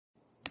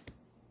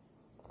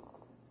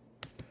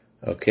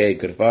Okay,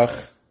 good Vach.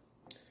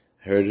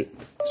 Heard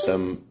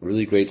some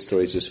really great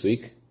stories this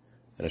week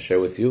that I'll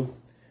share with you.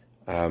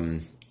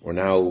 We're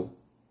now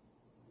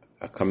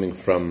coming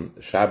from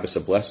Shabbos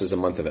that blesses the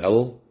month of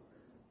Elul,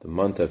 the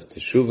month of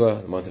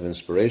Teshuvah, the month of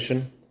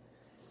inspiration.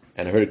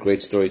 And I heard a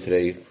great story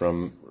today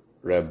from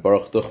Reb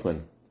Baruch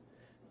Duchman.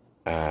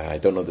 I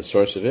don't know the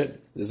source of it.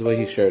 This is the way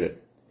he shared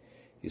it.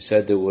 He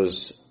said there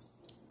was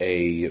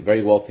a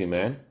very wealthy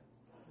man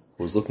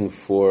who was looking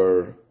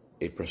for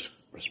a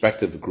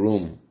prospective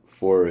groom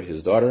for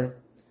his daughter,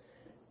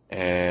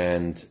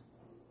 and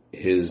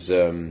his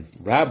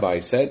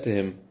rabbi said to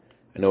him,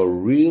 I know a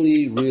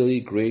really,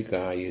 really great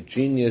guy, a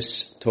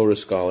genius Torah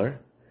scholar.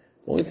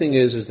 The only thing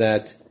is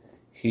that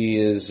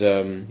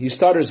he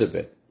stutters a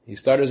bit.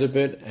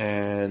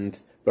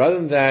 But other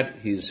than that,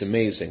 he's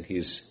amazing.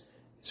 He's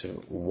a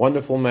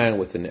wonderful man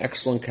with an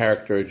excellent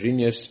character, a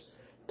genius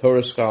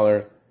Torah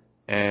scholar,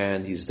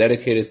 and he's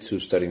dedicated to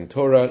studying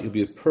Torah. He'll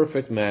be a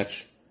perfect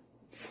match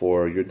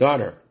for your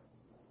daughter.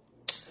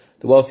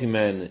 The wealthy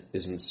man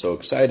isn't so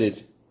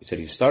excited. He said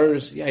he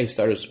stutters. Yeah, he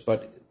stutters,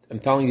 but I'm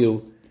telling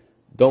you,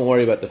 don't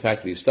worry about the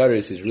fact that he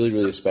stutters. He's really,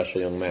 really a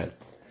special young man.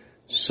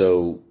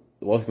 So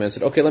the wealthy man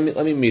said, okay, let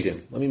me meet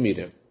him.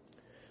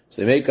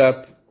 So they make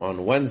up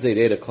on Wednesday at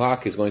 8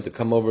 o'clock. He's going to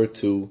come over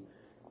to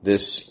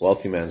this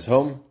wealthy man's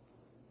home.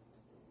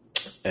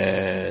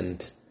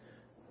 And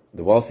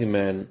the wealthy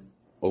man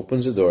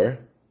opens the door,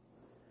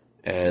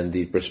 and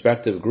the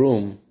prospective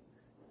groom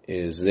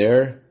is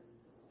there,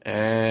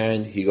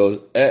 and he goes,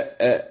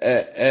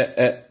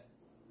 and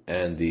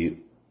the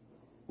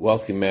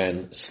wealthy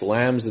man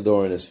slams the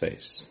door in his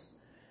face.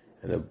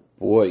 And the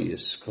boy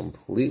is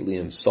completely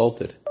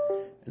insulted,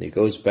 and he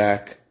goes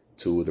back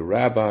to the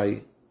rabbi,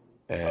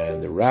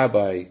 and the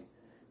rabbi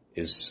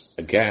is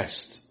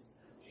aghast.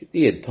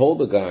 He had told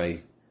the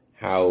guy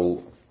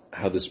how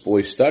this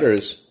boy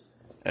stutters,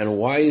 and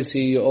why is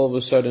he all of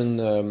a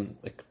sudden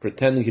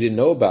pretending he didn't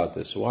know about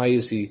this?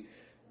 Why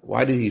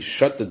did he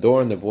shut the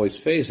door in the boy's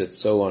face? It's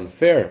so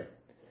unfair.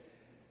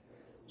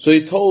 So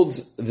he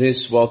told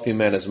this wealthy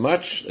man as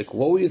much. Like,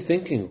 what were you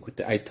thinking?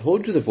 I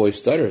told you the boy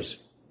stutters.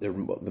 The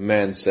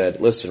man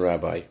said, listen,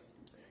 Rabbi,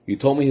 you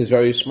told me he's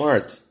very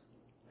smart.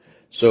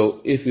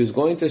 So if he was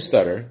going to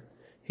stutter,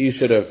 he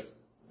should have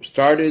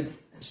started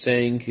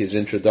saying his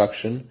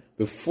introduction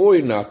before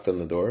he knocked on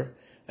the door,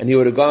 and he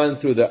would have gone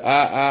through the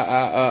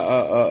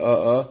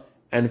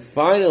and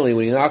finally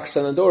when he knocks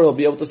on the door, he'll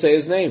be able to say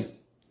his name.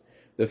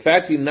 The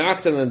fact he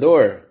knocked on the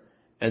door,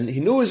 and he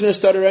knew he was going to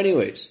stutter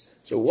anyways,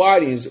 so why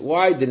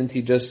didn't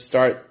he just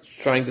start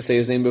trying to say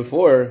his name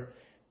before?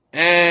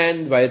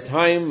 And by the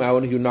time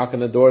when he would knock on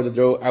the door,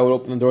 I would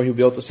open the door, he would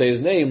be able to say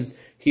his name.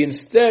 He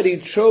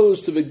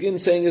chose to begin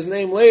saying his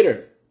name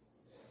later.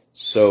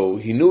 So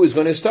he knew he was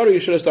going to stutter, he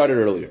should have started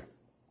earlier.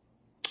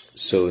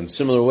 So in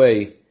similar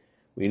way,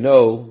 we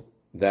know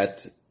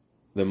that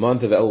the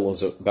month of Elul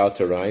is about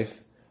to arrive.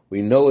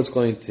 We know it's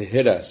going to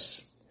hit us.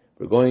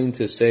 We're going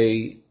to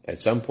say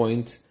at some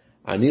point,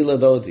 Ani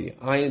Ladodi,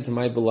 I am to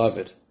my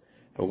beloved.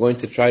 And we're going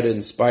to try to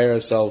inspire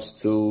ourselves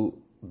to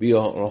be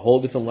on a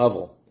whole different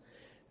level.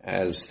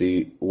 As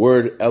the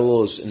word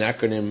Elul is an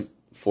acronym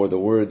for the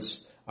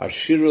words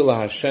Ashiru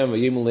la Hashem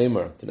v'yimul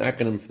lemar. It's an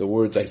acronym for the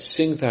words I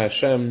sing to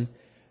Hashem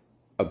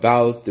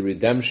about the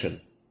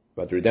redemption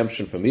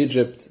from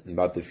Egypt, and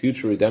about the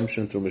future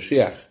redemption through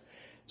Mashiach.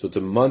 So it's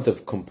a month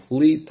of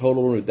complete,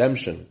 total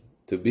redemption,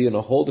 to be on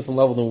a whole different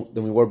level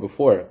than we were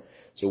before.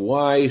 So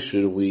why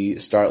should we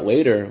start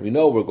later? We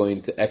know we're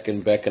going to ek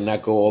and vek and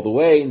not go all the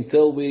way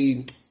until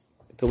we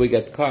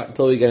get caught,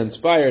 until we get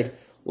inspired.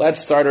 Let's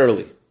start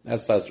early.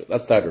 Let's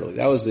start early.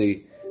 That was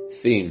the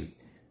theme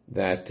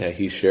that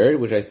he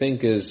shared, which I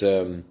think is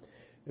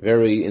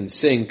very in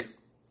sync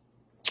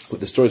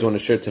with the stories I want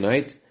to share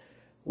tonight,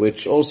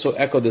 which also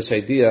echo this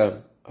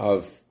idea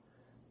of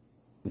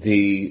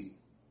the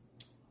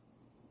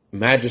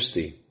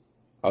majesty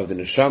of the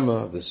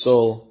neshama, of the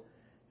soul,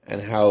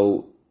 and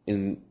how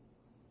in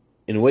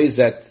ways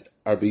that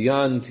are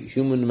beyond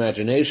human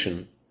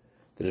imagination,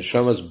 the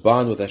neshama's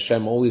bond with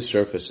Hashem always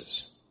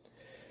surfaces.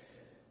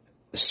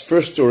 This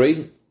first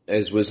story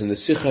was in the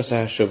Sichas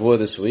HaShavua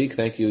this week.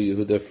 Thank you,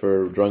 Yehuda,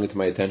 for drawing it to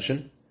my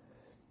attention.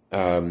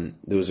 There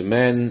was a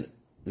man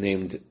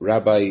named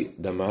Rabbi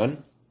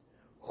Daman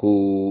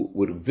who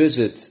would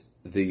visit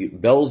the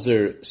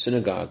Belzer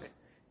synagogue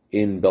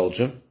in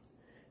Belgium.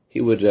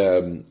 He would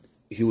go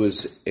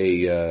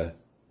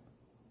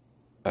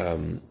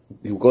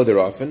there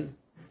often,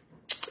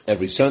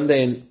 every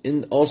Sunday,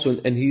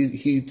 and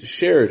he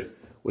shared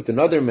with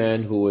another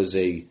man who was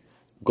a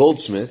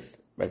goldsmith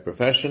by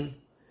profession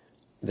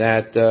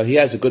that he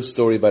has a good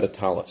story about a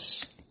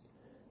talus.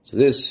 So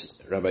this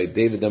Rabbi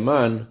David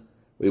Aman,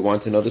 we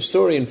want to know the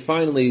story, and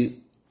finally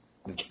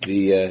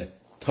the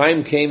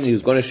time came and he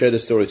was going to share the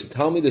story. So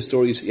tell me the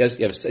story. Yes,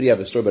 you have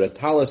a story about a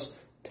talus.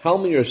 Tell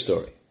me your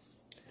story.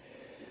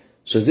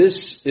 So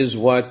this is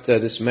what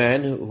this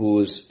man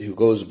who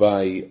goes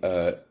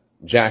by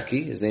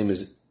Jackie, his name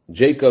is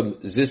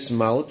Jacob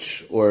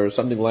Zismauch, or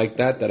something like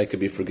that I could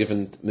be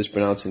forgiven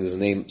mispronouncing his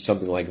name,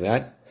 something like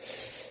that.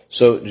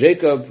 So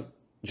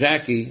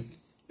Jackie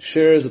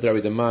shares with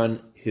Rabbi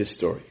Daman his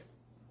story.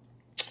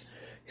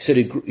 He said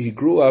he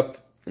grew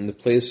up in the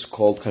place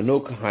called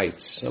Canoke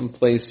Heights, some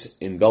place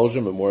in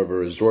Belgium, but more of a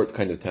resort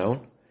kind of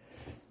town.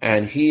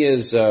 And he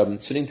is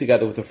sitting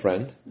together with a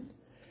friend.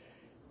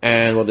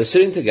 And while they're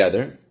sitting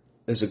together,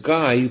 there's a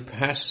guy who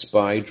passes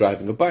by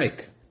driving a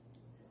bike.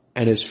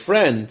 And his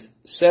friend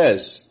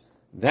says,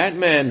 that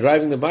man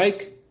driving the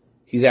bike,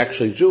 he's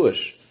actually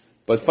Jewish.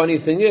 But funny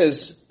thing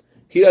is,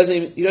 he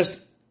just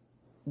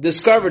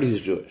discovered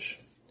he's Jewish.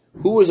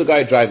 Who was the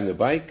guy driving the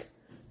bike?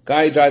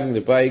 Guy driving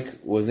the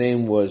bike, his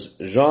name was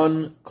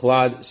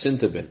Jean-Claude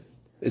Sintabin.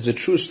 It's a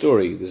true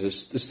story.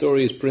 The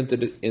story is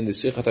printed in the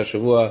Sichat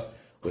HaShavua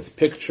with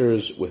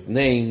pictures, with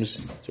names.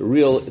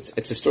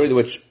 It's a story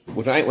which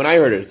when I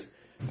heard it,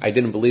 I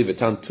didn't believe it. It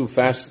sounded too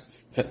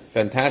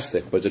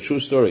fantastic, but it's a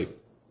true story.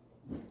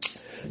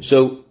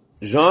 So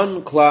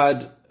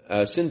Jean-Claude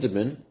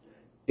Sintabin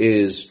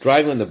is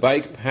driving on the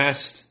bike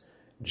past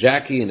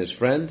Jackie and his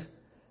friend,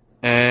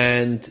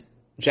 and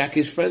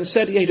Jackie's friend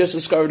said, he just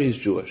discovered he's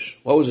Jewish.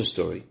 What was the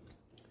story?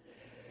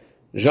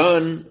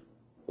 Jean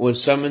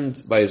was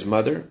summoned by his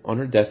mother on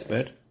her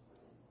deathbed,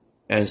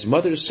 and his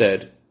mother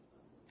said,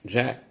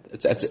 Jack,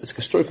 it's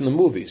a story from the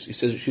movies. She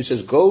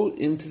says, go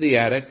into the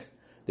attic,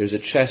 there's a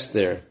chest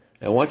there.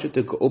 I want you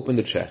to open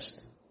the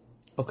chest.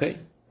 Okay.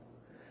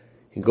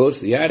 He goes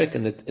to the attic,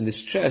 and in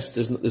this chest,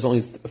 there's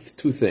only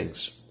two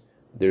things.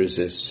 There's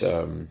this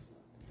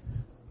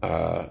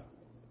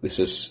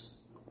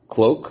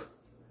cloak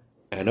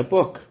and a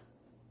book.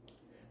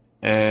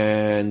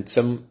 And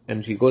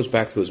he goes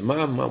back to his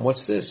mom,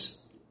 what's this?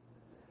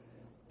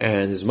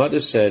 And his mother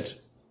said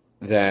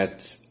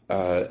that,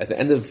 at the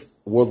end of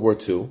World War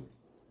II,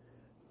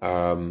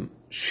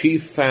 she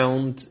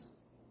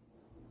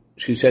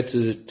said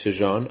to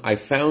Jean, I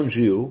found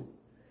you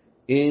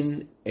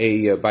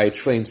by a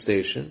train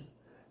station,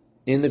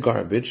 in the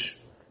garbage,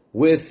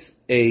 with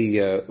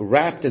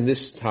wrapped in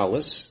this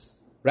tallis,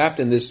 wrapped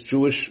in this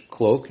Jewish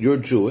cloak. You're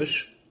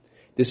Jewish.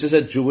 This is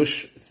a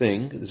Jewish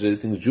thing. This is a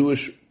thing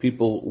Jewish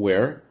people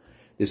wear.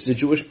 This is a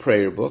Jewish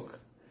prayer book,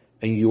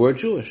 and you are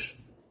Jewish.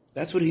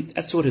 That's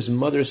what his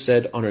mother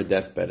said on her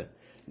deathbed.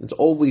 It's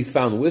all we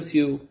found with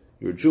you.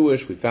 You're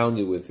Jewish. We found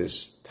you with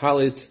this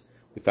talit.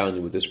 We found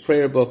you with this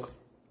prayer book.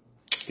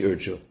 You're a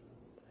Jew.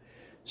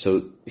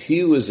 So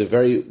he was a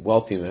very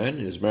wealthy man.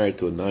 He was married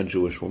to a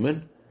non-Jewish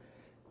woman.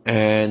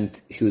 And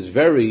he was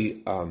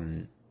very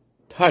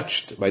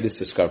touched by this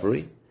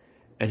discovery.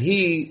 And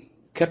he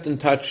kept in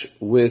touch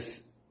with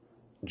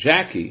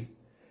Jackie.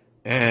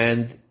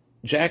 And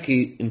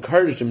Jackie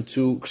encouraged him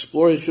to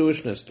explore his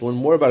Jewishness, to learn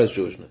more about his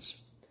Jewishness.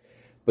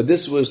 But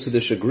this was to the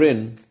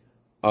chagrin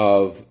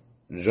of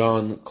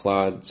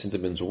Jean-Claude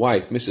Sintabin's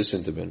wife, Mrs.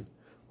 Sintabin,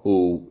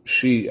 who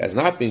she, as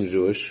not being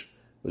Jewish,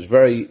 was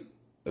very,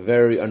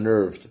 very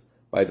unnerved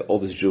by all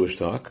this Jewish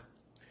talk.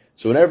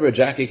 So whenever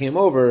Jackie came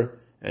over,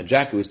 and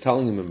Jackie was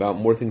telling him about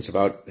more things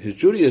about his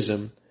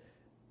Judaism,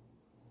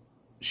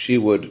 she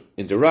would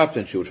interrupt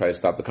and she would try to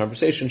stop the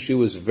conversation. She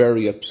was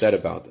very upset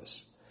about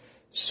this.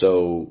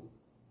 So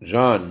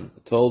John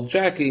told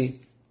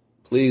Jackie,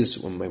 please,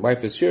 when my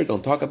wife is here,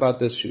 don't talk about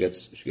this. She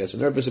gets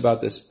nervous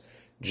about this.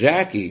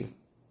 Jackie,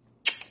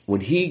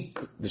 when he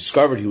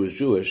discovered he was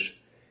Jewish,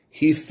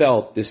 he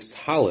felt this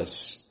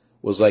tallis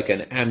was like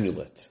an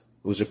amulet.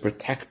 It was a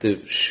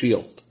protective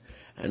shield.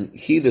 And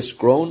he, this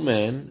grown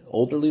man,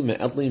 elderly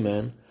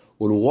man,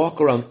 would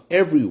walk around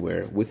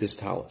everywhere with his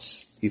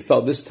tallis. He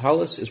felt this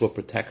tallis is what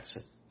protects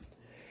him.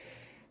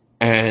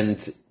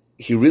 And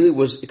he really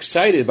was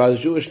excited about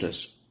his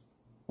Jewishness.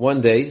 One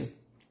day,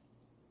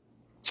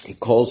 he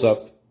calls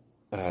up,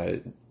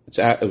 it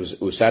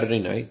was Saturday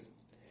night,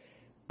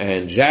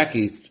 and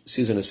Jackie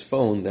sees on his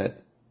phone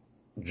that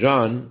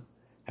John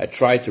had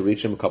tried to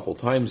reach him a couple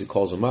times. He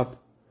calls him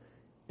up,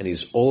 and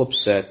he's all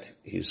upset.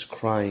 He's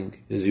crying.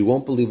 He says, you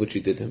won't believe what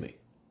you did to me.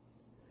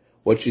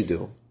 What'd you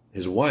do?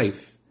 His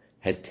wife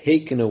had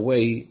taken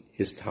away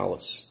his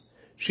tallis.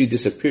 She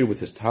disappeared with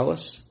his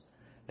tallis,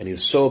 and he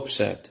was so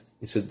upset.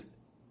 He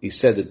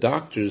said, the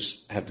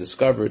doctors have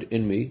discovered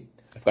in me,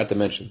 I forgot to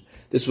mention,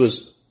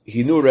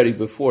 he knew already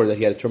before that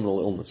he had a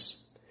terminal illness.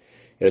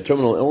 He had a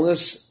terminal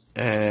illness,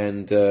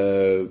 and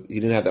he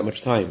didn't have that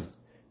much time.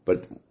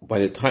 But by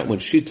the time when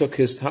she took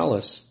his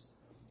tallis,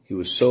 he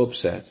was so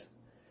upset.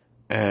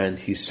 And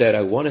he said,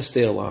 I want to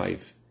stay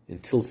alive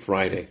until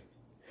Friday.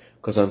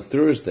 Because on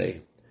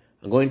Thursday,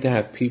 I'm going to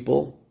have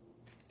people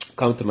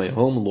come to my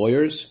home,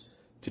 lawyers,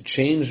 to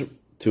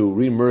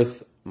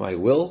remirth my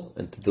will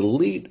and to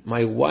delete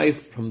my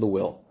wife from the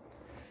will.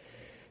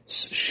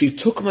 She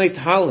took my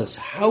tallis.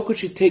 How could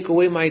she take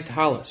away my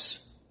tallis?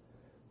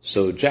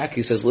 So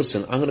Jackie says,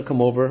 listen, I'm going to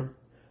come over.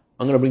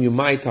 I'm going to bring you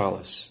my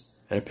tallis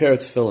and a pair of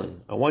tefillin.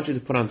 I want you to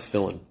put on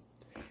tefillin.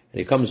 And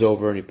he comes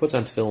over and he puts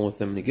on tefillin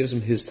with him and he gives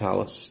him his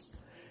tallis.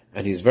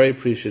 And he's very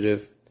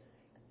appreciative.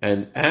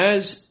 And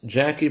as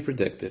John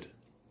predicted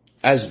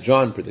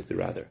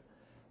rather,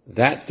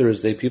 that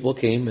Thursday people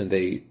came and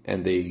they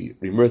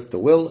remirthed the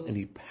will, and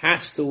he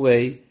passed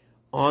away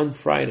on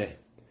Friday.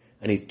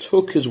 And he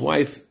took his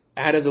wife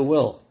out of the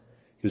will.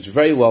 He was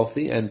very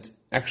wealthy, and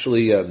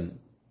actually,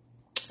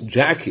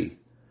 Jackie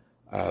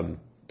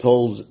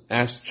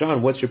asked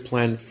John, "What's your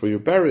plan for your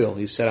burial?"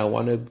 He said, "I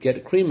want to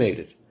get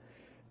cremated."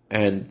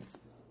 And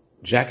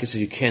Jackie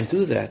said, "You can't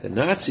do that. The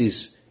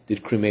Nazis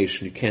did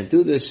cremation. You can't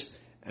do this."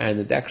 And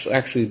it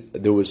actually,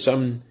 there was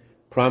some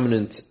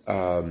prominent,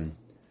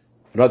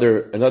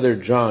 another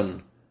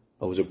John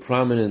was a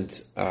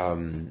prominent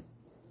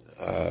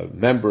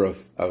member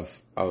of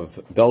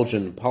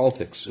Belgian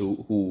politics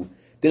who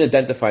didn't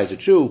identify as a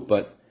Jew,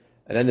 but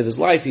at the end of his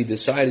life, he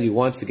decided he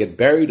wants to get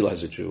buried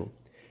as a Jew,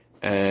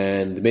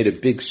 and made a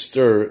big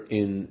stir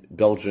in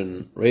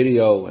Belgian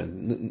radio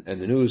and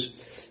the news.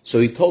 So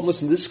he told him,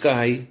 "Listen, this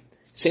guy,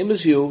 same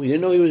as you, he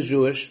didn't know he was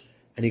Jewish,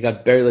 and he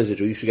got buried as a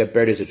Jew. You should get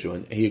buried as a Jew."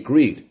 And he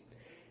agreed.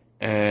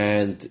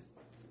 And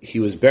he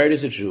was buried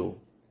as a Jew,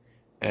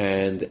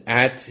 and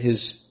at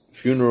his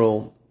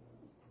funeral,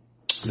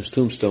 his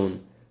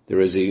tombstone,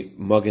 there is a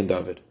Magen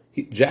David.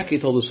 Jackie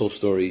told this whole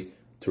story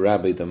to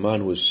Rabbi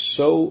Daman, who was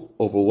so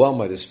overwhelmed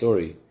by this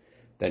story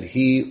that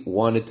he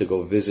wanted to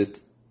go visit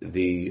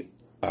the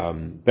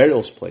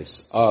burial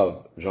place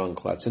of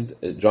Jean-Claude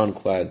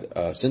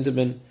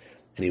Sinterman,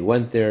 and he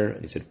went there,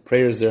 and he said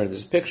prayers there, and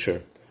there's a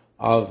picture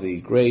of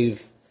the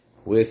grave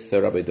with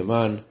Rabbi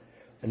Daman,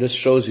 and this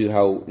shows you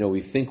how,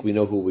 we think we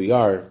know who we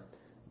are,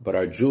 but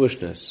our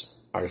Jewishness,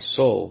 our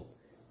soul,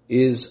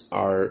 is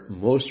our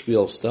most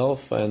real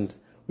self, and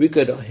we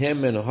could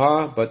hem and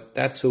haw, but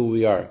that's who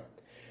we are.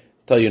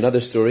 I'll tell you another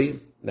story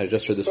that I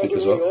just heard this week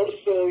as well.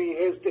 Also, he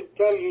has the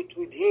talit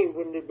with him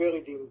when they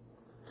buried him.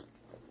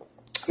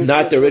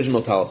 Not the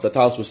original talus. The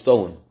talus was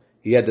stolen.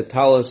 He had the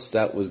talus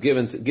that was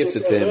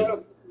gifted to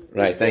him.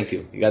 Right, thank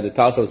you. He got the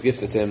talus that was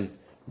gifted to him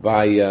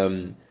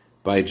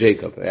by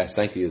Jacob. Yes,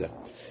 thank you.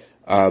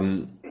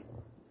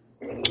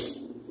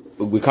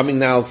 We're coming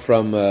now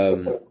from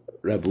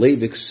Reb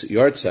Leivik's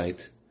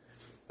yahrzeit,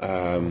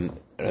 the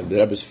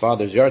Rebbe's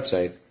father's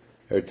yahrzeit.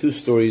 I heard two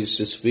stories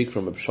this week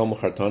from Reb Shlomo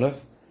Chartonoff,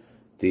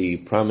 the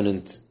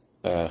prominent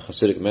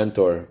Hasidic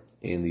mentor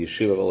in the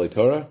Yeshiva of Olei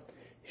Torah.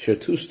 He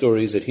shared two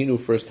stories that he knew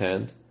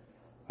firsthand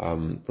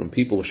from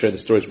people who shared the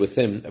stories with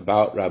him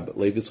about Reb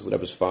Leivik, the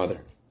Rebbe's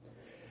father.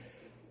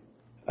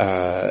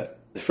 The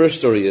first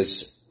story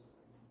is,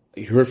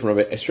 he heard from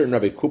a certain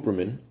Rabbi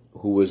Kuperman,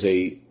 who was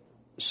a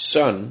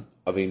son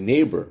of a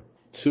neighbor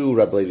to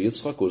Rabbi Levi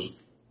Yitzchak, whose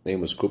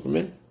name was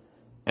Kuperman,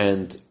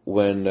 and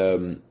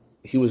when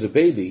he was a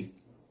baby,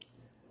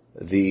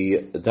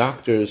 the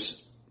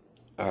doctors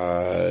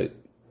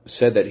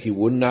said that he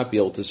would not be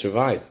able to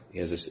survive. He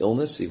has this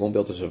illness, he won't be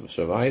able to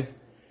survive,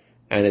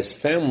 and his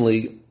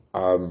family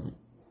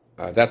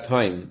at that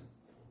time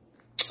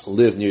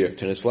lived near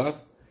Yertenislav,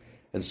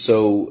 and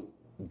so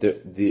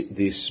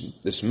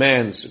this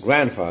man's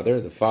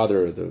grandfather, the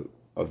father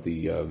of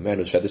the man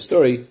who said the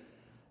story,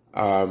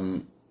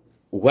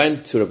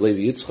 went to Rabbi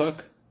Levi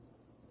Yitzchak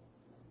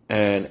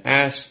and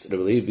asked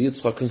Rabbi Levi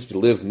Yitzchak to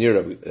live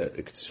near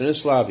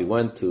Yertenislav. He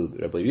went to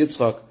Rabbi Levi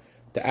Yitzchak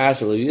to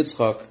ask Rabbi Levi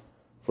Yitzchak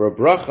for a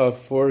bracha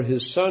for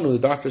his son, who the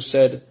doctor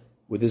said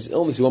with his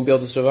illness he won't be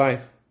able to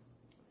survive.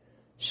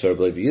 So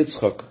Rabbi Levi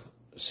Yitzchak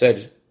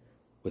said,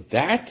 with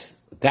that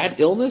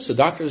illness, the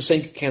doctor is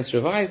saying he can't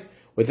survive.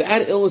 With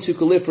that illness, you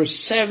could live for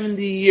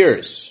 70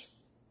 years.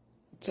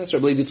 That's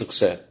what Rabbi Levi Yitzchak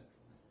said.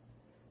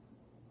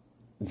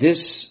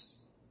 This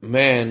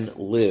man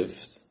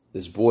lived,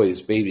 this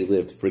baby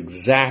lived for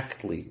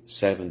exactly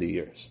 70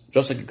 years.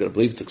 Just like Rabbi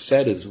Levi Yitzchak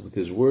said with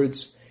his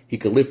words, he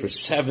could live for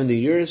 70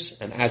 years,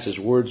 and as his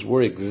words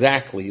were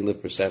exactly, he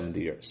lived for 70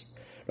 years.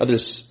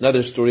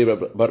 Another story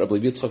about Rabbi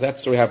Levi Yitzchak, that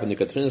story happened in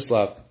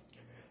Katrinislav.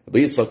 Rabbi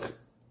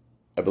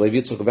Levi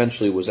Yitzchak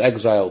eventually was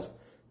exiled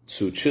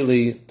to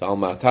Chile, to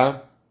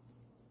Alma-Ata,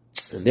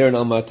 and there in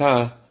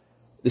Alma-Ata,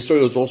 this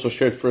story was also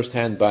shared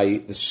firsthand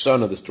by the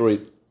son of the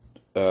story,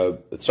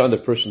 the son of the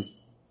person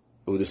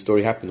who the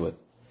story happened with.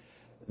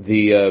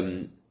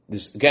 There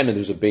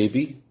was a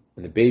baby,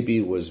 and the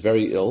baby was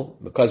very ill.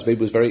 Because the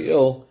baby was very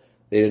ill,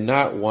 they did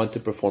not want to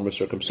perform a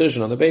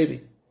circumcision on the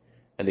baby.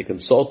 And they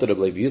consulted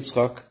Rabbi Levi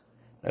Yitzchak.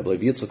 Rabbi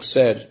Levi Yitzchak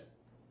said,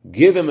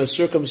 give him a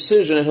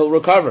circumcision and he'll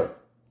recover.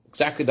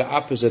 Exactly the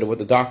opposite of what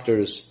the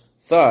doctors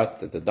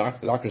thought, that the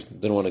doctors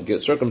didn't want to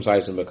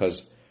circumcise him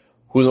because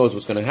who knows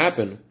what's going to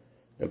happen.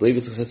 Rabbi Levi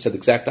Yitzchak said the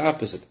exact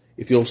opposite.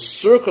 If you'll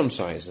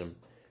circumcise him,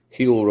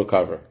 he will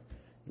recover.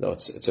 No,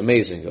 it's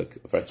amazing. Like,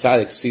 if our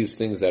tzaddik sees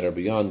things that are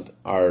beyond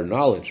our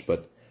knowledge,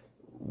 but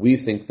we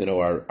think,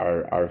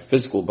 our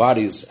physical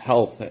body's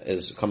health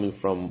is coming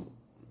from,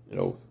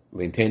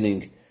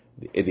 maintaining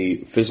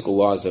the physical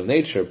laws of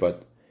nature.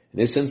 But in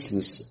this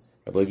instance,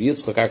 Rabbi Levi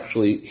Yitzchak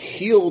actually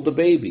healed the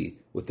baby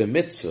with the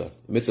mitzvah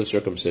of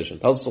circumcision.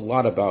 It tells us a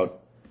lot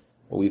about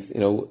what we,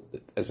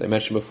 as I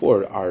mentioned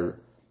before, our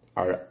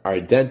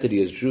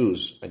identity as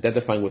Jews,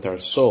 identifying with our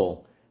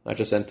soul, not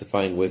just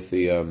identifying with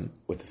the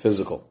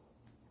physical.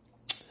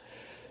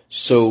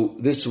 So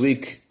this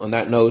week, on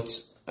that note,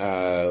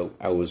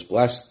 I was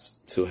blessed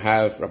to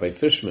have Rabbi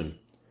Fishman,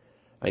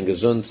 ein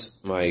gesund,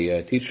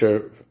 my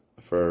teacher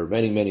for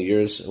many, many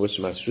years in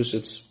Worcester,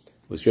 Massachusetts,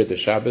 was here at the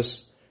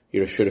Shabbos.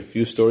 He shared a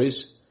few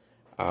stories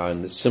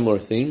on a similar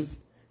theme.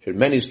 Shared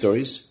many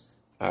stories.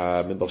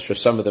 Maybe I'll share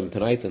some of them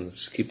tonight and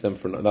just keep them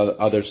for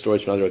other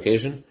stories for another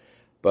occasion.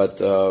 But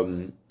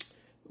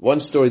one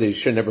story that you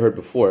should have never heard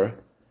before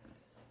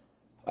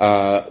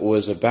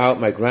was about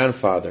my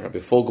grandfather, Rabbi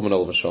Fogelman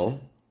Olav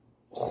Shalom,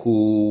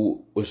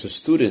 who was a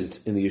student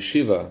in the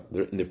yeshiva,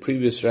 in the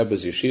previous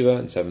Rebbe's yeshiva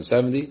in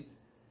 770.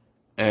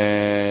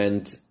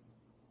 And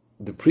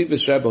the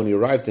previous Rebbe, when he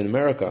arrived in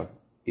America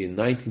in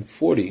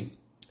 1940,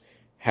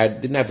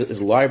 didn't have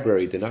his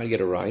library, did not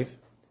yet arrive,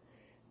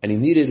 and he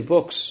needed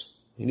books.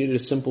 He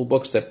needed simple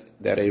books that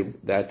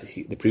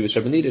the previous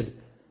Rebbe needed.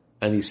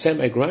 And he sent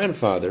my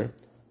grandfather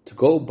to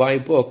go buy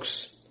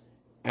books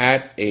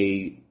at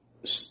a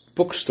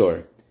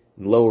bookstore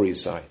in Lower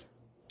East Side.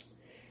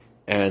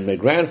 And my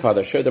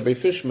grandfather shared with Rabbi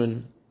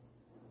Fishman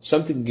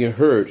something he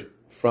heard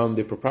from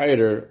the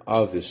proprietor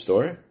of this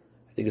store.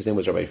 I think his name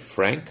was Rabbi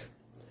Frankel.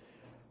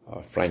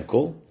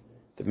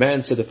 The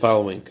man said the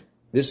following: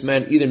 this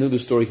man either knew the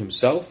story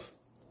himself,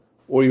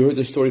 or he heard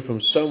the story from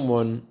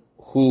someone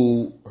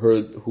who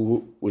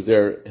was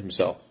there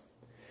himself.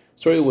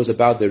 The story was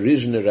about the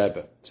Rizhner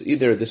Rebbe. So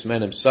either this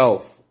man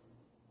himself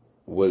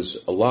was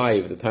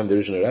alive at the time of the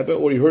Rizhner Rebbe,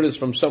 or he heard this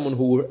from someone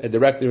who had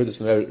directly heard this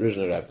from the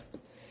Rizhner Rebbe.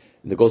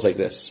 And it goes like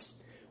this.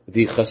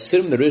 The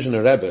Chassidim, the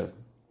Rizhner Rebbe,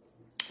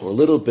 were a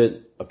little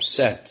bit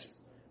upset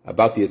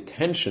about the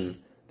attention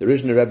the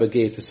Rizhner Rebbe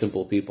gave to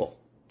simple people.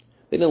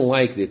 They didn't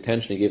like the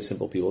attention he gave to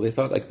simple people. They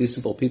thought like these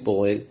simple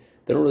people, they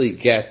don't really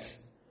get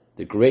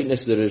the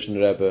greatness of the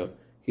Rizhner Rebbe.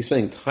 He's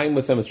spending time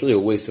with them. It's really a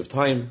waste of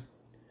time.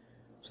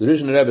 So the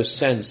Rizhner Rebbe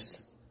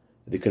sensed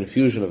the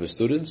confusion of his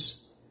students,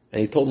 and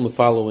he told them the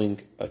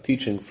following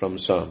teaching from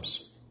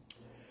Psalms.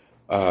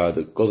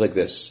 That goes like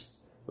this.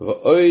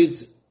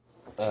 V'oid,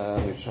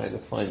 let me try to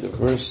find the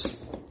verse.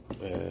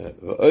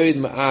 V'oid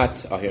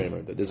ma'at, here I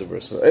remember, there's a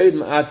verse. V'oid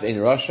ma'at ve'in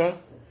rasha,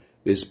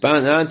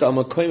 v'izbanant al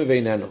makoim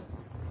ve'inenu.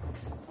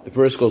 The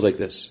verse goes like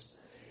this.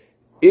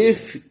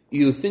 If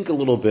you think a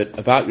little bit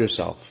about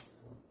yourself,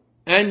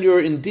 and you're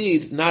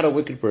indeed not a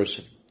wicked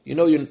person, you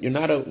know you're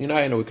not a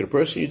wicked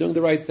person, you're doing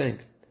the right thing.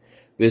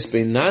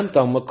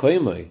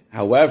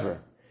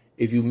 However,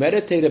 if you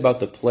meditate about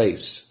the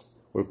place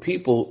where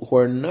people who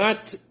are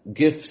not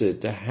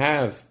gifted to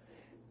have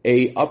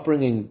a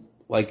upbringing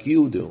like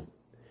you do,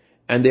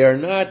 and they are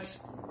not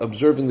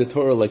observing the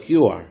Torah like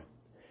you are,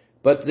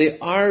 but they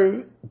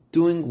are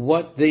doing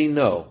what they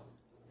know,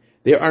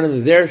 they are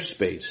in their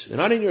space, they're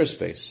not in your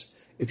space.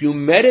 If you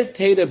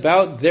meditate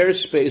about their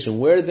space and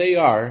where they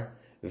are,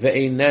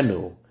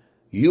 ve'einenu,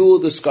 you will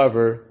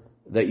discover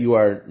that you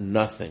are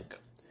nothing.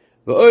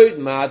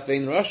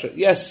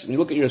 Yes, when you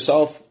look at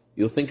yourself,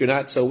 you'll think you're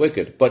not so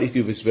wicked. But if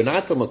you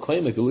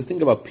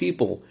think about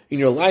people in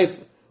your life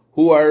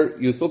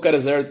you look at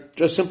as they're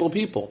just simple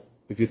people,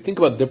 if you think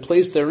about the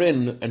place they're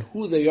in and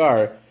who they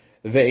are,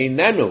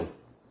 ve'einenu,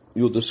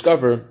 you'll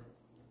discover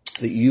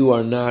that you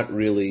are not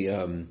really,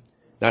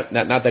 not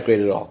that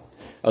great at all.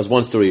 That was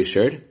one story he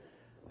shared.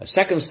 A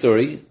second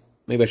story,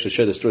 maybe I should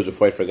share the stories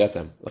before I forget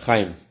them.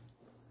 L'chaim.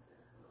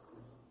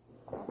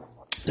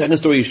 Second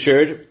story he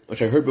shared,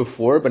 which I heard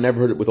before, but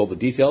never heard it with all the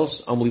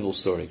details. Unbelievable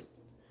story.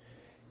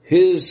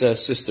 His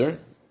sister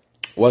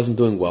wasn't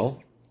doing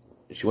well.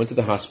 She went to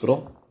the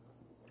hospital,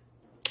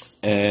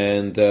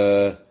 and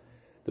there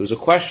was a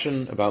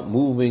question about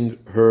moving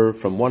her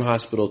from one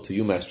hospital to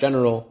UMass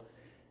General,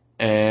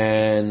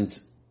 and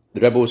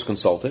the Rebbe was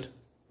consulted,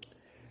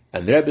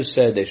 and the Rebbe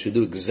said they should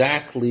do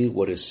exactly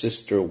what his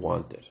sister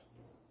wanted.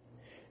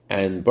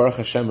 And Baruch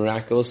Hashem,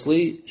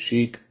 miraculously,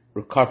 she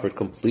recovered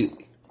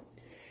completely.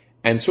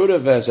 And sort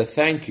of as a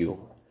thank you,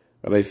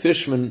 Rabbi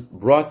Fishman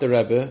brought the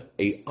Rebbe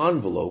an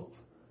envelope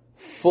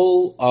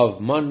full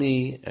of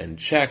money and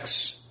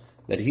checks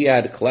that he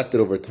had collected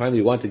over time that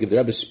he wanted to give the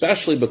Rebbe,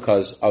 especially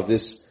because of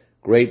this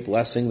great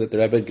blessing that the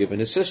Rebbe had given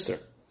his sister.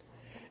 And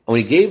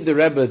when he gave the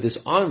Rebbe this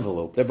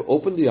envelope, the Rebbe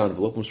opened the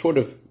envelope and was sort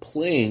of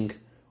playing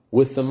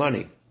with the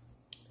money.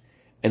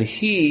 And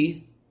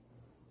he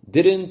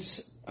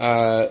didn't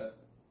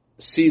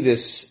see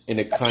this in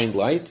a kind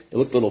light. It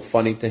looked a little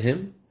funny to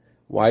him.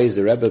 Why is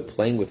the Rebbe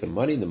playing with the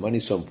money? The money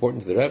is so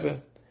important to the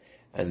Rebbe.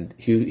 And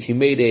he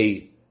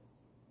made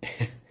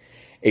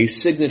a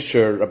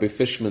signature Rabbi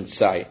Fishman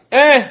sigh.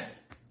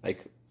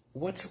 Like,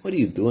 what are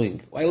you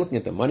doing? Why are you looking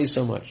at the money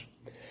so much?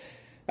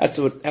 That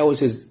was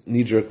his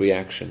knee-jerk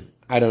reaction.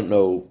 I don't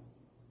know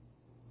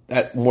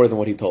that more than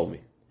what he told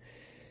me.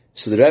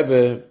 So the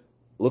Rebbe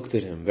looked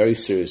at him very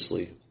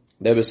seriously.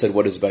 The Rebbe said,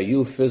 what is by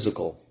you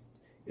physical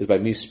is by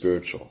me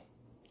spiritual.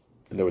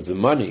 In other words, the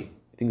money,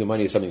 you think the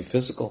money is something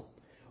physical?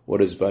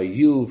 What is by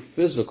you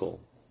physical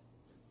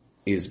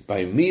is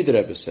by me, the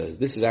Rebbe says.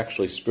 This is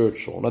actually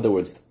spiritual. In other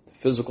words, the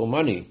physical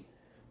money,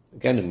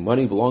 again,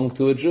 money belonged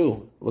to a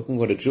Jew. Looking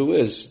what a Jew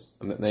is,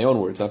 in my own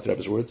words, not the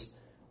Rebbe's words,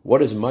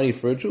 what is money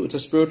for a Jew? It's a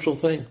spiritual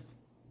thing.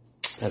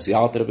 As the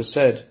Alter Rebbe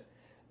said,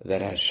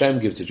 that Hashem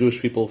gives to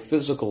Jewish people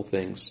physical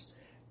things,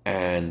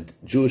 and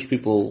Jewish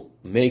people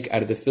make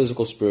out of the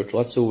physical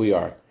spiritual. That's who we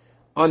are.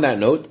 On that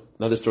note,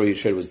 another story he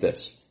shared was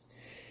this.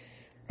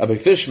 Rabbi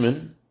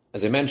Fishman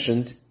as I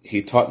mentioned,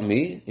 he taught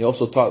me. He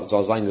also taught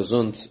Zalzain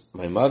Gesund,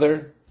 my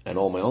mother, and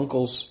all my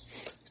uncles.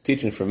 He's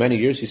teaching for many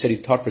years. He said he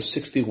taught for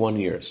 61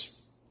 years.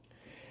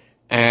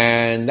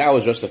 And that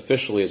was just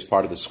officially as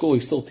part of the school. He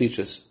still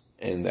teaches,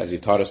 and as he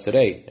taught us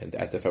today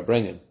at the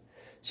Farbrengen.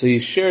 So he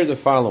shared the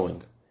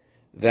following,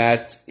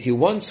 that he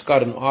once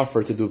got an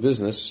offer to do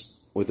business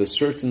with a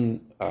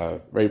certain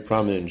very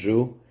prominent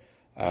Jew,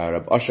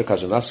 Rab Asher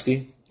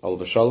Kazanovsky,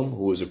 Olav Shalom,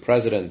 who was the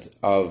president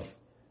of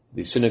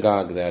the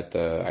synagogue that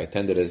I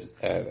attended as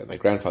my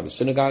grandfather's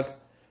synagogue.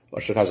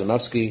 Asher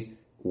Kazanovsky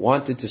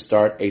wanted to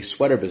start a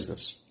sweater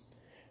business.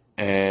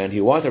 And he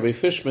wanted Rabbi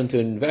Fishman to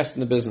invest in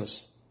the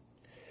business.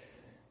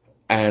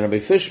 And Rabbi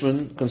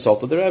Fishman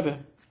consulted the Rebbe.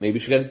 Maybe you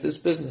should get into this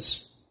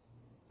business.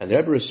 And the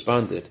Rebbe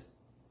responded,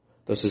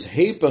 it's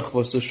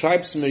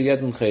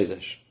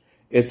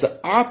the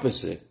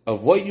opposite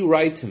of what you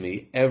write to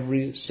me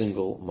every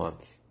single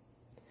month.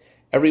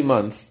 Every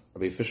month,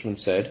 Rabbi Fishman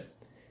said,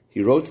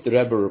 he wrote to the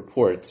Rebbe a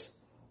report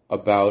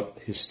about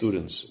his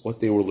students, what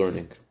they were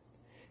learning.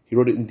 He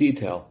wrote it in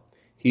detail.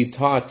 He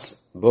taught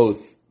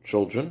both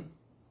children,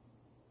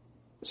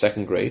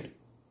 second grade.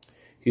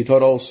 He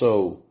taught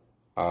also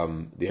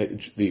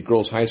the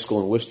girls' high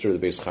school in Worcester,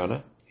 the Beis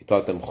Chana. He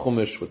taught them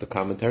Chumash with the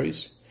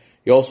commentaries.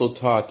 He also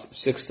taught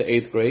 6th to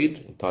 8th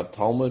grade. He taught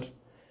Talmud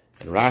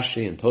and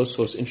Rashi and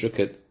Tosfos,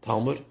 intricate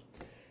Talmud.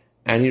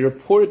 And he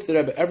reported to the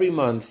Rebbe every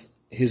month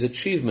his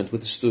achievement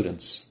with the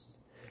students.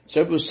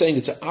 So Rebbe was saying,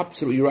 it's an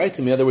opposite of what you write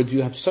to me. In other words,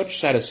 you have such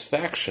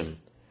satisfaction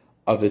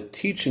of the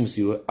teachings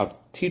of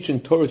teaching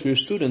Torah to your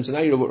students, and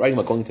now you're writing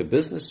about going to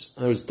business.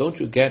 In other words, don't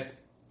you get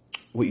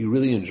what you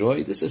really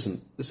enjoy? This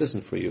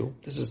isn't for you.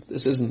 This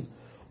isn't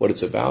what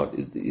it's about.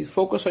 You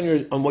focus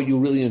on what you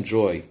really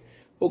enjoy.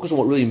 Focus on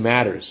what really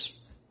matters.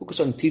 Focus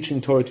on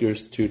teaching Torah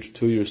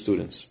to your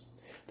students.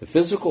 The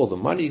physical, the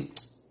money.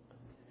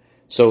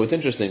 So it's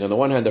interesting. On the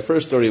one hand, the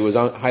first story was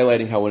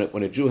highlighting how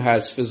when a Jew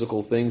has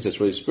physical things, it's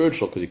really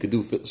spiritual because he could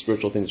do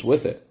spiritual things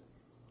with it.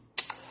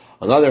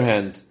 On the other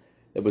hand,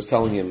 it was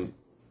telling him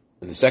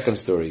in the second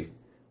story,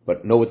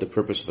 but know what the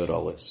purpose of it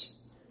all is.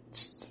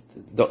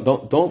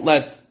 Don't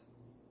let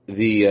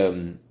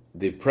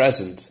the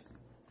present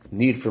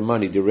need for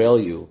money derail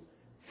you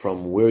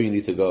from where you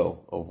need to go,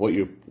 or what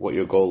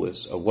your goal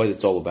is, or what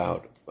it's all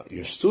about.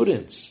 Your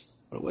students,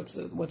 what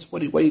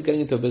are you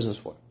getting into a business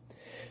for?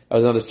 That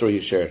was another story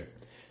he shared.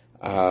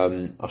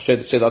 I'll say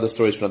the other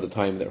stories for another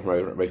time. That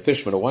Rabbi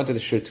Fishman, I wanted to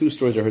share 2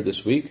 stories I heard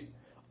this week.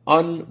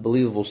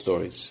 Unbelievable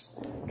stories,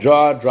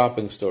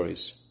 jaw-dropping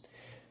stories.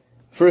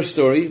 First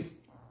story,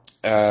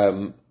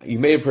 you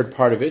may have heard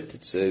part of it.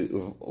 It's a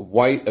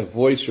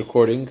voice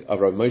recording of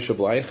Rabbi Moshe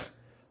Bleich,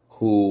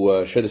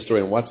 who shared the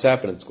story on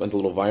WhatsApp, and it went a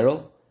little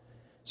viral.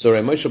 So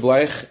Rabbi Moshe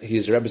Bleich,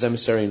 he's a Rebbe's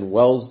emissary in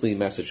Wellesley,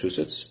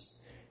 Massachusetts.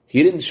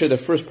 He didn't share the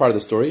first part of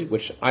the story,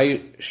 which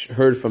I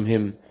heard from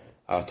him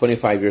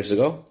 25 years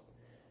ago.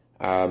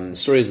 The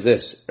story is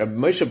this. Rabbi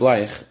Moshe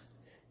Bleich,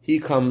 he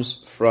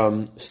comes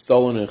from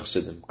Stolin and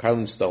Chassidim,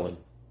 Karlin Stolin.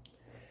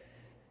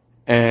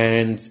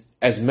 And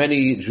as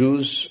many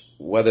Jews,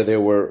 whether they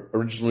were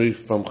originally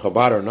from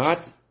Chabad or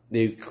not,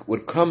 they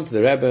would come to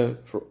the Rebbe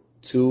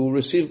to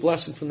receive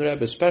blessing from the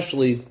Rebbe.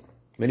 Especially,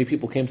 many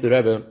people came to the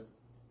Rebbe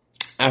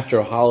after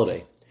a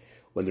holiday,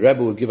 when the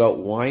Rebbe would give out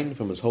wine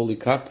from his holy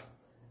cup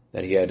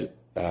that he had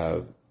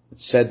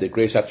said the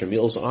grace after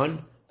meals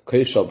on,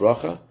 Kodesh Shel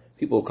Bracha.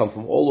 People would come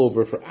from all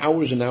over for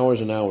hours and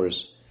hours and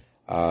hours,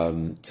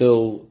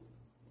 till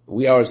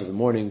wee hours of the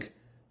morning.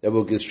 They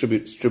will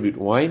distribute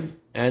wine.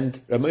 And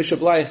Rabbi Moshe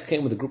Bleich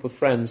came with a group of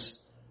friends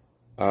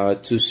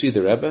to see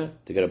the Rebbe,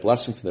 to get a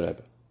blessing from the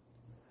Rebbe.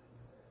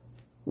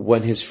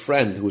 When his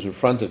friend, who was in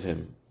front of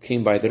him,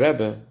 came by the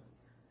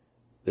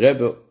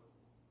Rebbe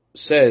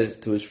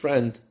said to his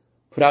friend,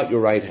 put out your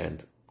right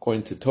hand.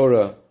 According to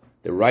Torah,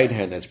 the right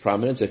hand has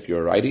prominence. If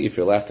you're a righty, if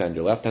you're left hand,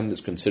 your left hand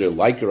is considered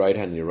like your right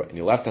hand, and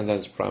your left hand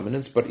has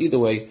prominence. But either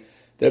way,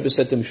 the Rebbe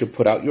said to him, you should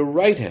put out your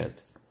right hand.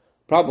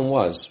 Problem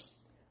was,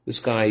 this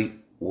guy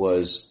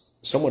was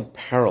somewhat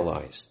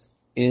paralyzed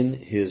in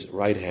his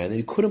right hand, and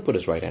he couldn't put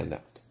his right hand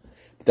out.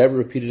 But the Rebbe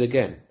repeated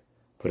again,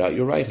 put out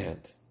your right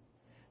hand.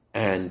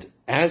 And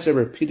as I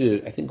repeated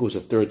it, I think it was the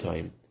third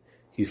time,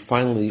 he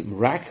finally,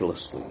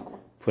 miraculously,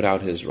 put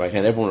out his right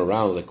hand. Everyone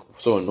around was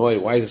so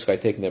annoyed, why is this guy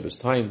taking up his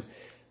time?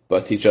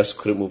 But he just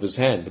couldn't move his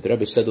hand. But the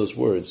Rebbe said those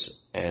words,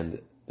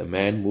 and the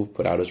man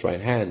put out his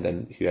right hand,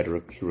 and he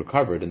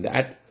recovered. And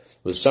that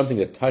was something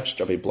that touched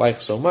Rabbi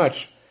Bleich so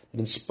much, that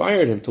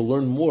inspired him to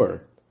learn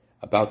more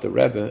about the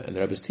Rebbe and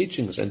the Rebbe's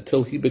teachings,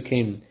 until he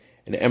became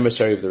an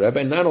emissary of the Rebbe.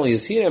 And not only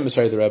is he an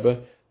emissary of the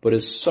Rebbe, but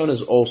his son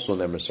is also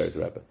an emissary of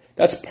the Rebbe.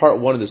 That's part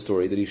 1 of the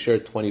story that he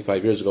shared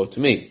 25 years ago to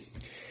me.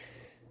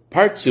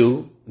 Part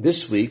 2,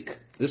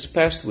 this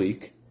past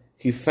week,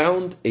 he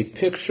found a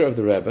picture of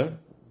the Rebbe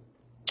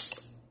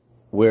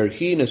where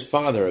he and his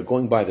father are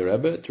going by the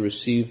Rebbe to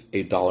receive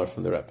 $1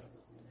 from the Rebbe.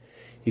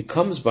 He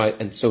comes by,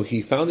 and so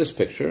he found this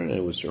picture, and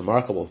it was a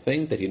remarkable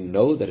thing that he didn't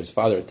know that his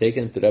father had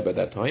taken it to the Rebbe at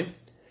that time. And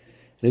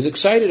he was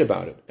excited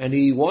about it, and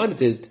he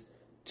wanted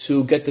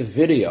to get the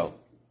video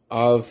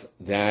of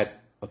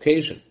that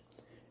occasion.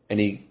 and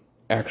he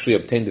actually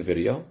obtained the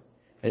video.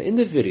 And in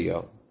the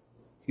video,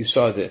 you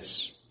saw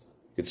this.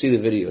 You could see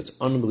the video. It's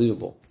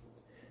unbelievable.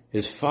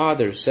 His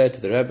father said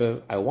to the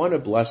Rebbe, I want a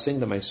blessing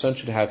that my son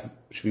should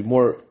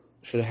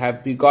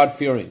be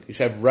God-fearing. He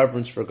should have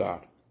reverence for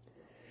God.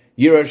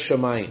 Yirat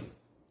Shamayim.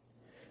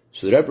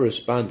 So the Rebbe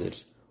responded,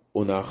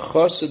 Una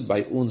chassid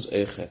by uns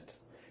echet.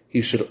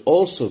 He should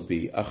also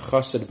be a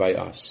chassid by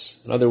us.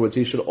 In other words,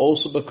 he should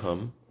also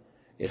become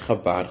a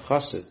Chabad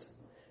chassid.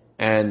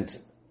 And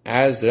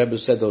as the Rebbe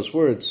said those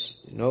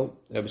words, the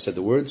Rebbe said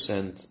the words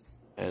and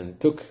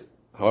took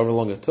however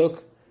long it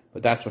took,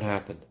 but that's what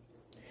happened.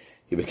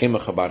 He became a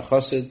Chabad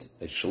chassid,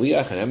 a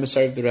shliach, an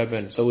emissary of the Rebbe,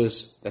 and that's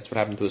what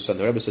happened to his son.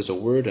 The Rebbe says a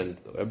word, and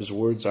the Rebbe's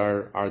words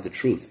are the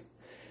truth.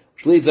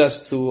 Which leads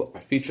us to a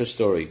feature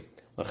story.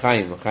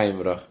 L'chaim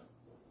Rach.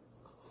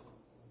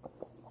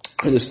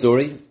 Heard the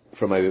story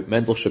from my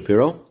Mendel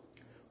Shapiro.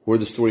 Heard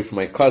the story from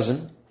my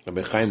cousin,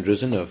 Rabbi Chaim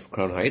Drizin of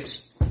Crown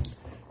Heights.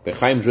 Rabbi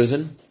Chaim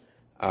Drizin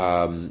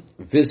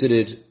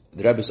visited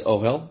the Rebbe's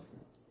Ohel.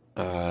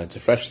 It's a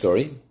fresh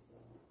story.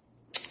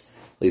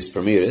 At least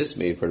for me it is.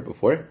 Maybe you've heard it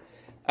before.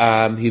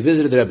 He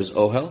visited the Rebbe's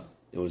Ohel.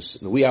 It was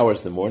in the wee hours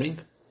of the morning.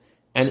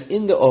 And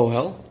in the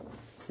Ohel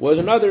was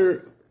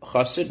another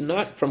chassid,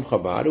 not from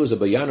Chabad. It was a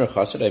Bayaner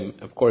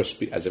chassid. Of course,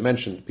 as I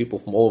mentioned, people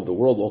from all over the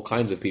world, all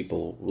kinds of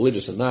people,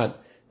 religious and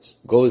not,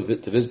 go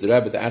to visit the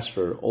Rebbe to ask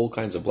for all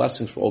kinds of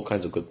blessings, for all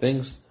kinds of good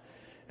things.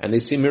 And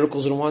they see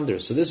miracles and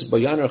wonders. So this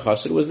Bayaner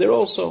chassid was there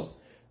also.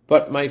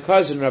 But my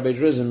cousin, Rabbi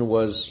Drizin,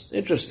 was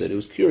interested. He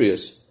was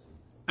curious.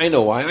 I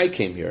know why I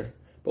came here.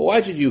 But why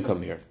did you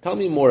come here? Tell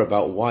me more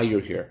about why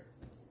you're here.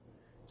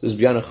 So this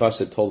Bayaner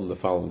chassid told him the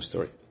following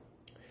story.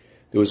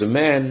 There was a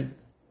man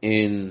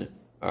in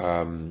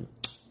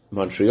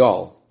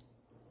Montreal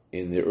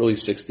in the early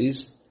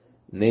 60s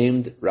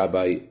named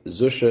Rabbi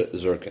Zusha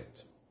Zurkand.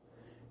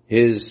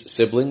 His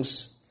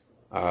siblings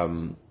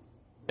and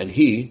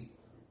he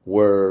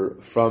were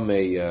from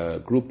a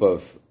group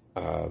of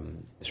a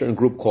certain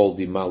group called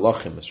the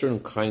Malachim, a certain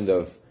kind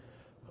of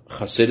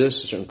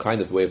Chassidus, a certain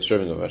kind of way of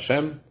serving of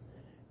Hashem,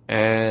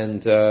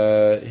 and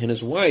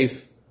his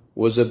wife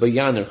was a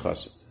Bayaner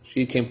Chassid.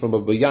 She came from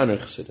a Bayaner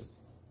Chassidim.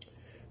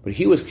 But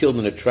he was killed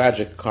in a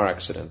tragic car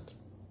accident.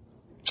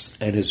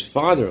 And his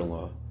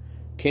father-in-law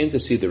came to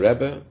see the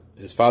Rebbe.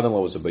 His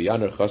father-in-law was a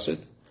Bayaner Chassid.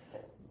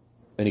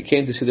 And he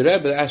came to see the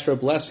Rebbe to ask for a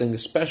blessing,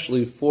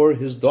 especially for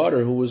his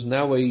daughter, who was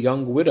now a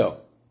young widow.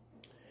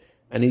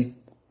 And he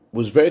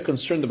was very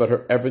concerned about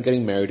her ever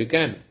getting married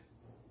again.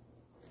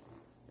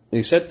 And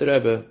he said to the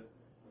Rebbe,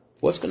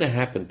 what's going to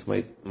happen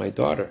to my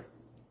daughter?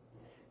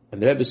 And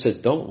the Rebbe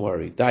said, don't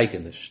worry,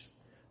 daigenisht.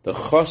 The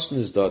chassan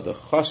is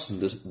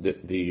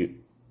the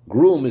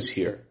groom is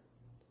here.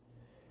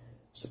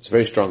 So it's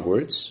very strong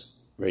words,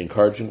 very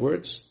encouraging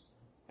words.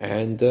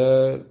 And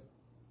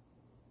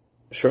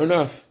sure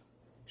enough,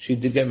 she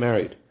did get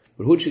married.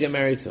 But who did she get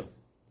married to?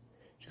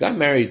 She got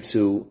married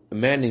to a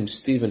man named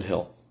Stephen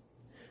Hill.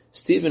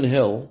 Stephen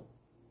Hill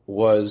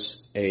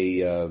was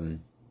I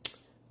don't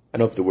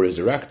know if the word is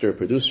director,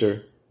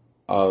 producer,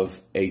 of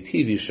a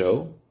TV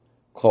show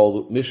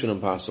called Mission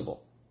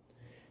Impossible.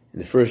 In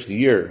the first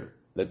year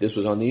that this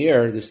was on the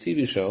air, this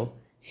TV show,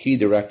 he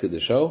directed the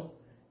show,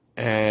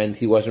 and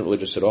he wasn't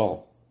religious at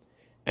all.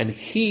 And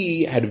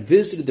he had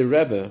visited the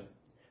Rebbe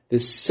the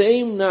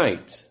same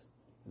night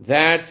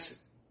that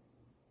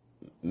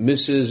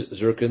Mrs.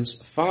 Zurkand's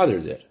father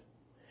did.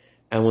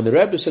 And when the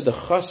Rebbe said the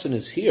chassan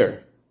is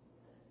here,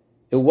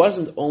 it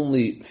wasn't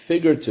only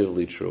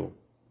figuratively true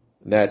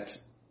that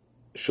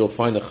she'll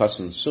find the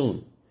chassan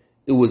soon.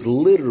 It was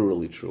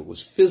literally true. It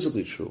was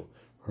physically true.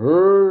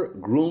 Her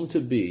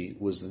groom-to-be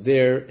was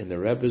there in the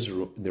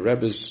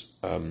Rebbe's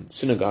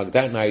synagogue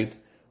that night,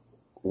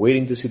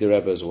 waiting to see the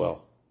Rebbe as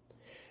well.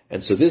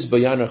 And so this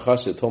Bayaner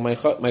Chassid told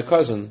my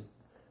cousin,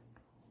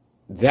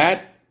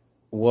 that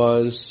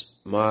was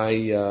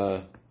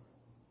my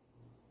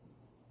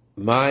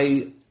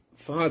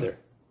father.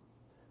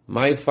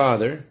 My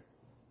father,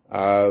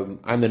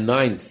 I'm the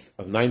ninth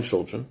of 9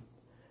 children.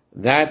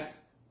 That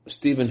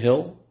Stephen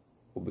Hill,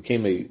 who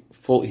became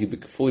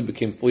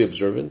became fully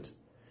observant,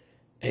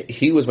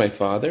 he was my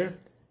father,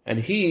 and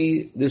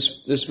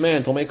this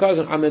man told my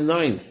cousin, I'm the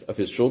 9th of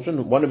his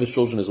children. One of his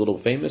children is a little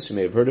famous. You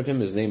may have heard of him.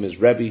 His name is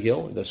Rebbe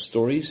Hill. He does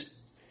stories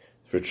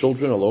for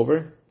children all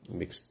over. He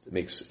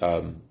makes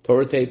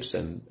Torah tapes,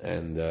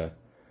 and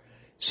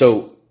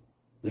so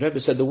the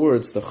Rebbe said the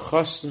words, the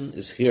chassan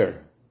is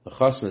here. The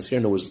chassan is here,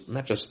 and it was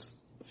not just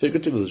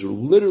figurative, it was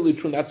literally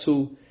true, and that's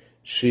who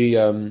she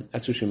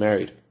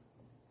married.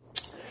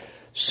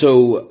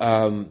 So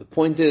the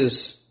point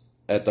is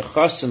that the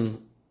chassan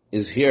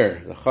is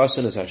here. The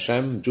chassan is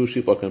Hashem. Jewish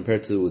people are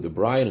compared to the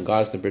bride, and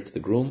God is compared to the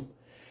groom.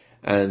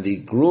 And the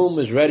groom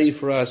is ready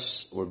for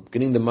us. We're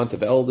beginning the month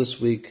of El this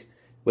week,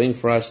 waiting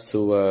for us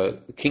to,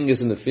 the king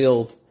is in the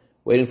field,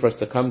 waiting for us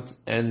to come,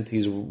 and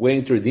he's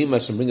waiting to redeem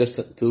us and bring us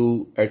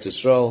to Eretz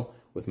Yisrael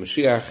with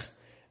Mashiach,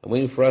 and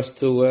waiting for us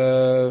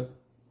to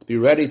be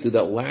ready to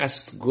that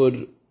last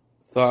good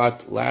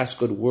thought, last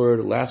good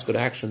word, last good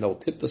action that will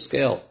tip the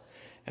scale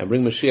and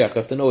bring Mashiach. You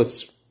have to know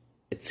it's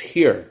It's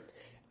here.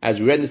 As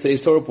we read in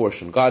today's Torah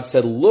portion, God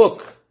said,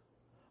 look,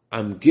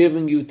 I'm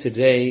giving you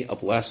today a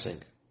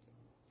blessing.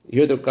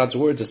 You hear God's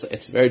words,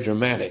 it's very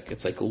dramatic.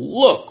 It's like,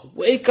 look,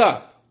 wake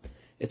up.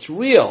 It's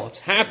real, it's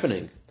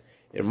happening.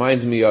 It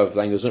reminds me of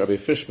Rabbi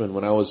Fishman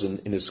when I was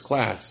in his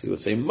class. He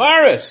would say,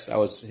 Maris! That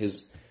was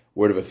his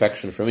word of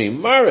affection for me.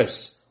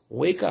 Maris,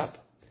 wake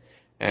up.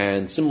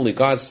 And similarly,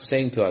 God's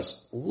saying to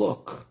us,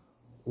 look,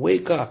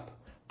 wake up.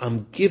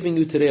 I'm giving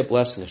you today a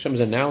blessing. Hashem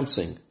is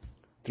announcing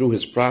through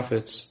His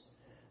prophets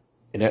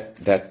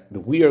that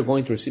we are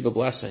going to receive a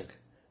blessing.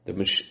 The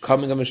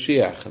coming of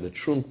Mashiach, the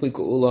true and complete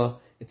Geula,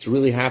 it's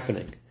really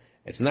happening.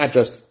 It's not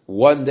just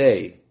one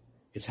day.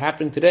 It's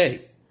happening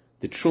today.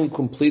 The true and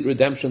complete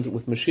redemption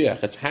with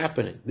Mashiach. It's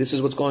happening. This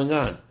is what's going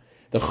on.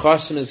 The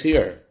Chassan is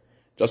here.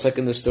 Just like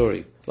in the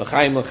story.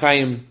 L'chaim,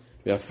 l'chaim.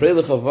 Should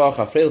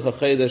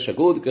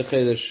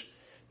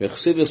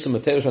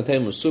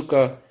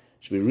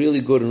be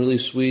really good and really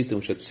sweet,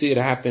 and we should see it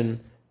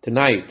happen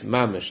tonight.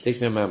 Mamish.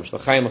 Take me a mamish.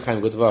 L'chaim, l'chaim.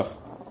 Good vach.